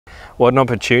What an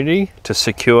opportunity to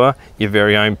secure your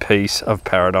very own piece of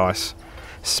paradise.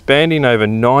 Spanning over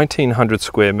 1900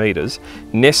 square metres,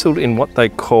 nestled in what they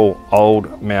call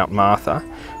Old Mount Martha,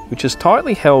 which is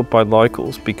tightly held by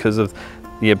locals because of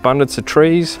the abundance of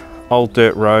trees, old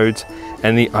dirt roads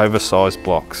and the oversized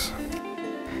blocks.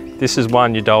 This is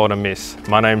one you don't want to miss.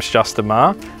 My name's Justin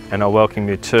Maher and I welcome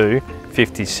you to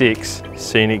 56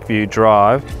 Scenic View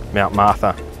Drive, Mount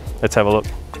Martha. Let's have a look.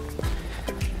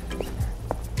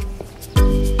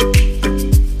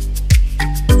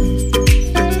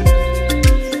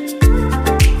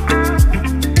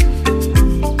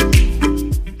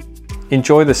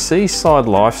 Enjoy the seaside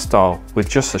lifestyle with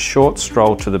just a short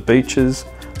stroll to the beaches,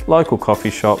 local coffee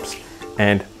shops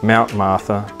and Mount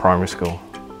Martha Primary School.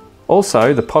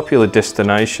 Also, the popular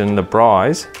destination, the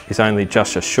Bryes, is only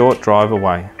just a short drive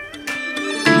away.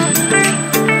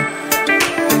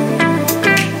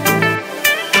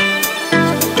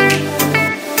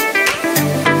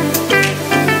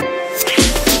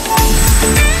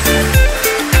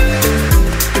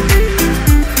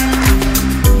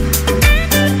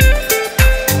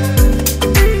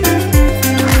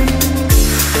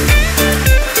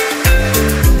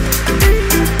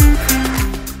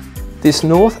 This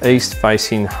northeast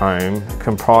facing home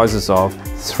comprises of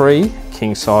 3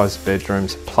 king-size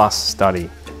bedrooms plus study,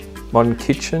 modern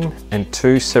kitchen and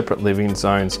 2 separate living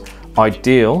zones,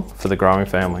 ideal for the growing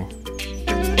family.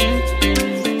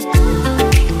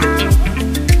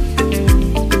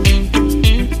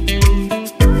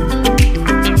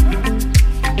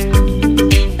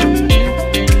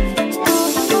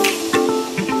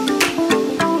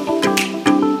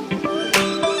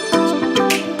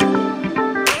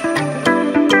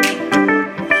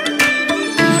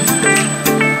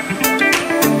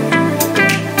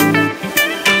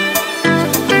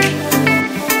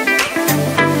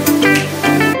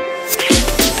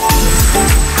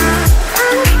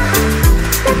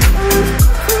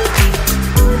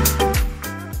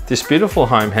 This beautiful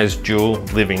home has dual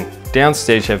living.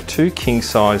 Downstairs you have 2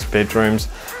 king-size bedrooms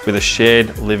with a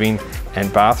shared living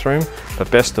and bathroom,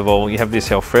 but best of all you have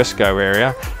this al fresco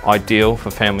area, ideal for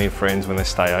family and friends when they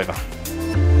stay over.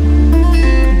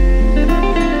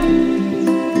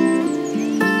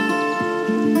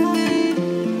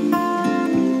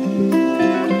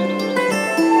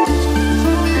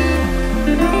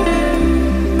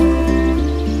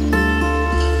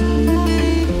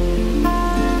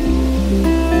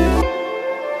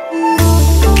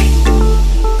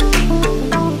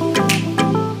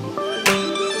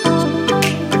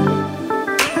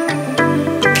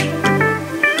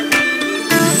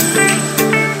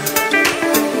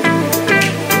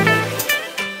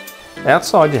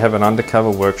 Outside you have an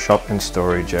undercover workshop and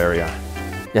storage area.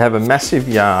 You have a massive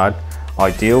yard,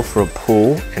 ideal for a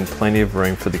pool and plenty of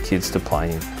room for the kids to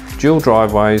play in. Dual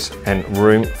driveways and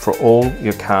room for all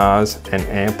your cars and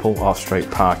ample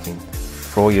off-street parking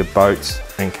for all your boats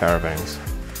and caravans.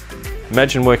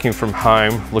 Imagine working from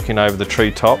home, looking over the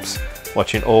treetops,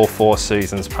 watching all 4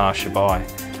 seasons pass you by.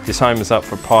 This home is up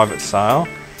for private sale,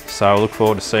 so I look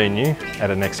forward to seeing you at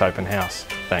our next open house.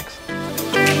 Thanks.